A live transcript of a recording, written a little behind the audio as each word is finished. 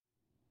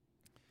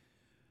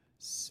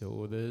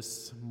So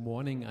this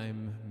morning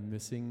I'm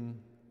missing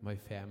my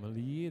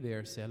family.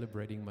 They're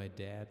celebrating my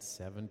dad's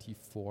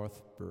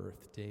 74th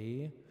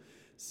birthday.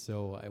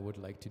 So I would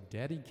like to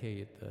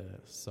dedicate the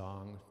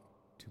song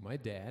to my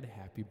dad.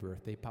 Happy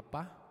birthday,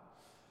 Papa.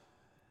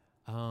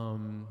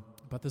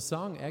 But the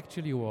song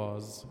actually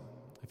was,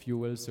 if you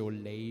will, so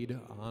laid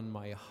on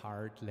my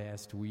heart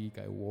last week.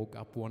 I woke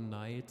up one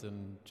night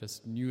and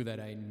just knew that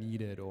I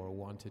needed or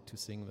wanted to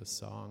sing the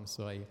song.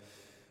 So I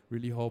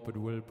really hope it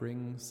will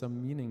bring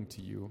some meaning to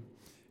you.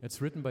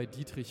 It's written by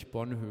Dietrich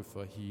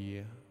Bonhoeffer.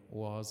 He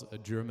was a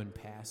German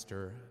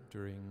pastor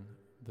during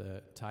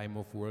the time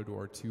of World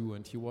War II,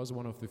 and he was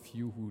one of the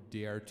few who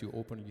dared to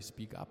openly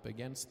speak up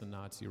against the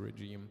Nazi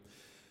regime.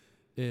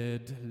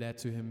 It led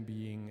to him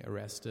being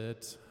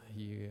arrested.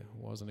 He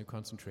was in a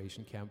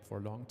concentration camp for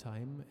a long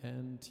time,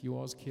 and he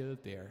was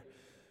killed there.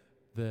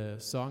 The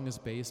song is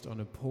based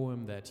on a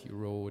poem that he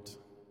wrote,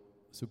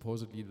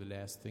 supposedly the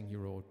last thing he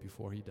wrote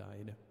before he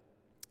died.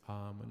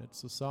 And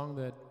it's a song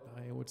that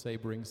I would say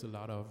brings a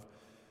lot of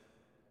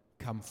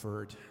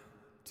comfort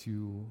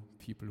to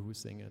people who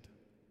sing it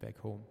back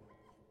home.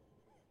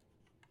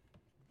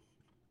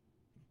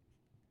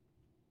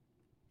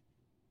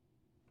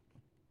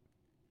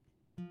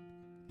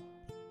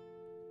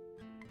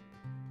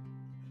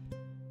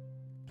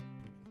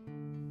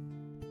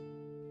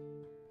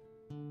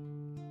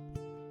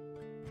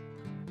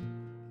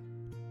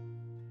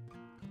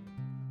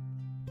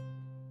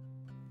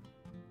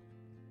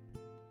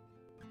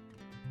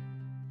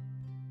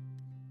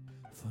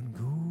 Von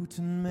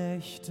guten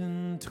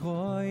Mächten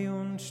treu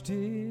und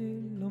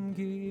still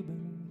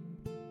umgeben,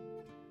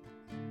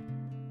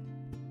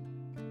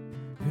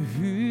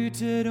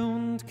 behütet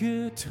und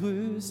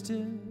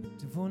getröstet,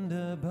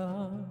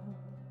 wunderbar.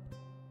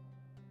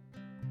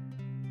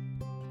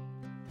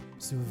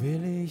 So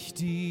will ich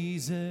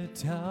diese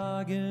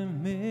Tage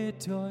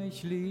mit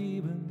euch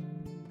leben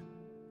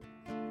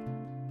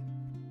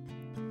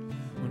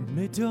und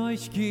mit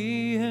euch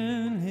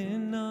gehen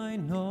in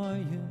ein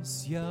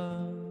neues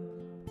Jahr.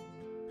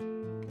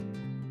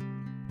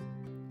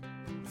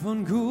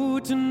 Von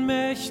guten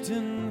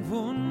Mächten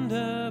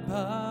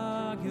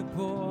wunderbar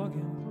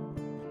geborgen,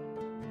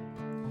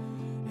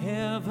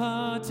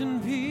 erwarten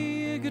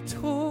wir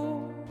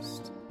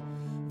getrost,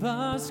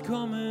 was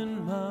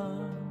kommen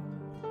mag.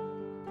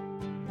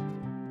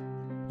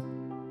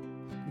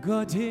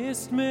 Gott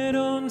ist mit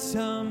uns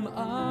am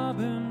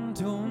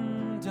Abend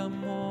und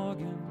am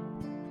Morgen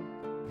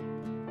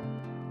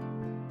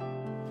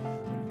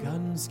und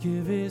ganz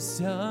gewiss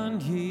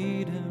an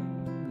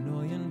jedem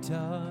neuen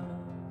Tag.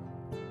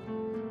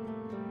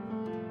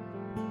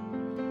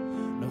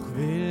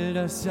 Will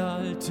das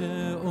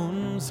Alte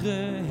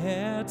unsere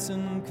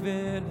Herzen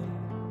quälen,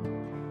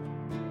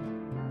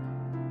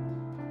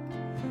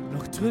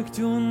 noch drückt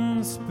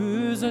uns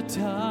böser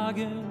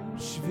Tage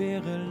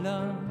schwere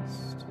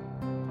Last.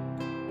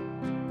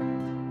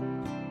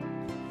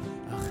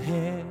 Ach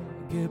Herr,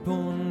 gib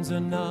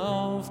unseren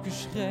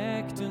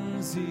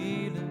aufgeschreckten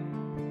Seelen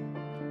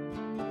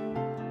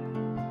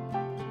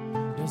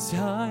das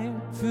Heil,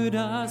 für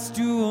das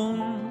du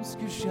uns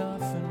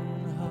geschaffen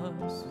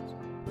hast.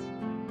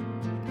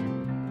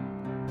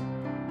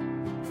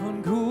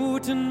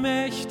 Guten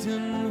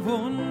Mächten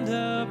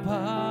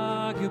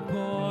wunderbar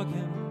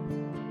geborgen,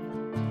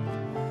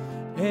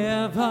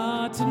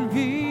 erwarten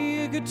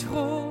wir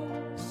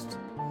getrost,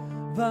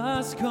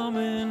 was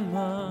kommen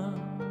mag.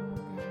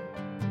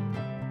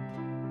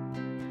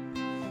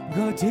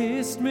 Gott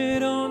ist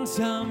mit uns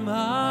am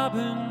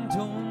Abend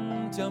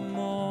und am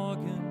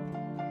Morgen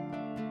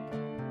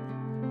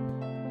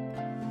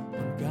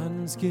und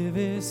ganz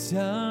gewiss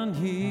an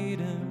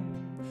jedem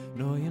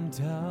neuen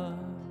Tag.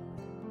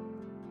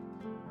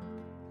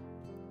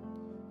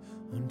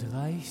 Und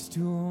reichst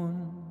du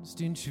uns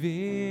den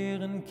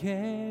schweren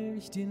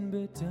Kelch, den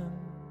bittern,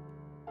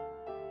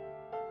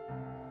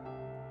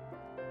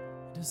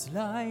 des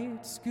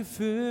Leids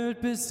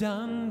gefüllt bis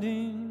an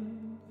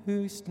den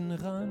höchsten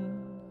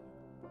Rand,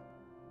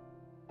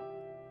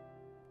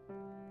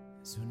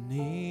 so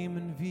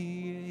nehmen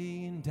wir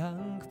ihn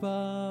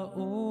dankbar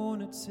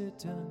ohne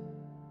Zittern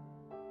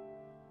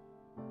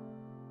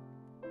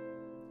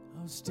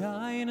aus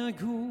deiner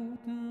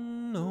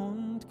guten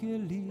und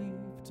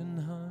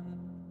geliebten Hand.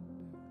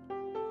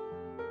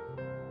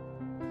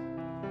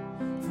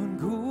 Von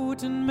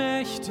guten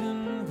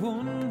Mächten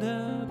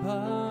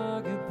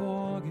wunderbar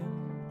geborgen,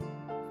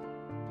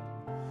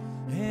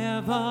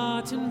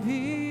 erwarten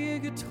wir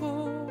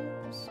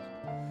getrost,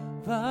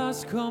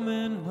 was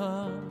kommen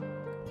mag.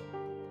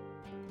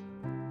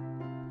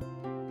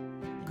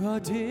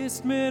 Gott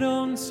ist mit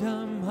uns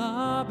am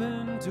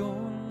Abend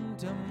und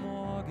am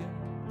Morgen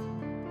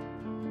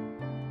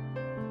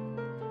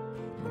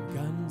und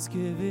ganz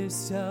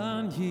gewiss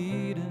an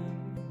jedem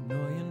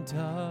neuen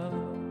Tag.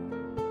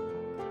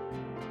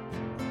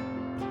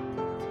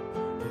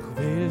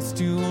 Willst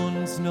du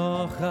uns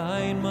noch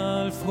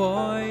einmal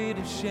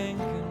Freude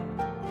schenken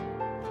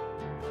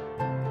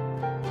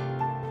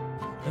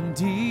an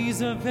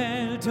dieser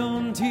Welt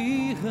und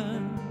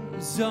ihren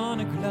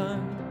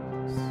Sonnenglanz?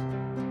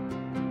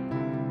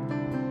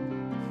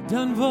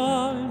 dann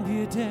wollen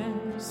wir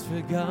des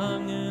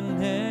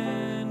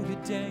Vergangenen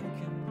gedenken.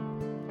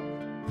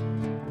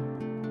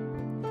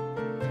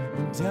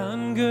 Und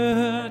dann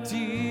gehört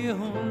dir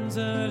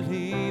unser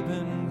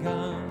Leben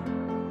ganz.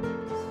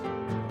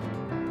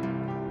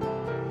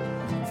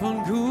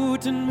 Von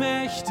guten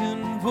Mächten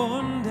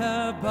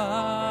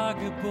wunderbar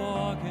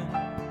geborgen,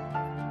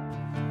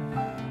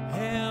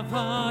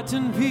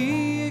 erwarten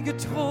wir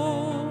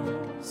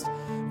getrost,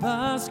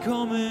 was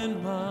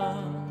kommen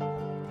mag.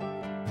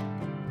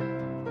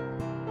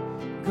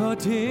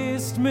 Gott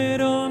ist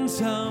mit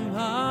uns am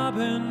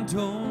Abend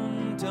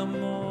und am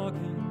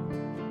Morgen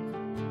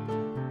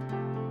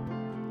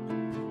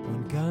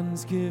und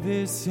ganz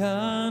gewiss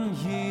an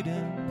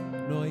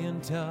jedem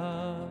neuen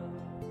Tag.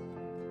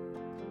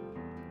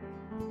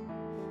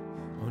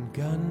 Und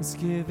ganz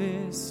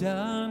gewiss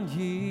an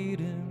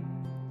jedem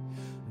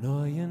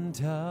neuen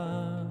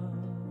Tag.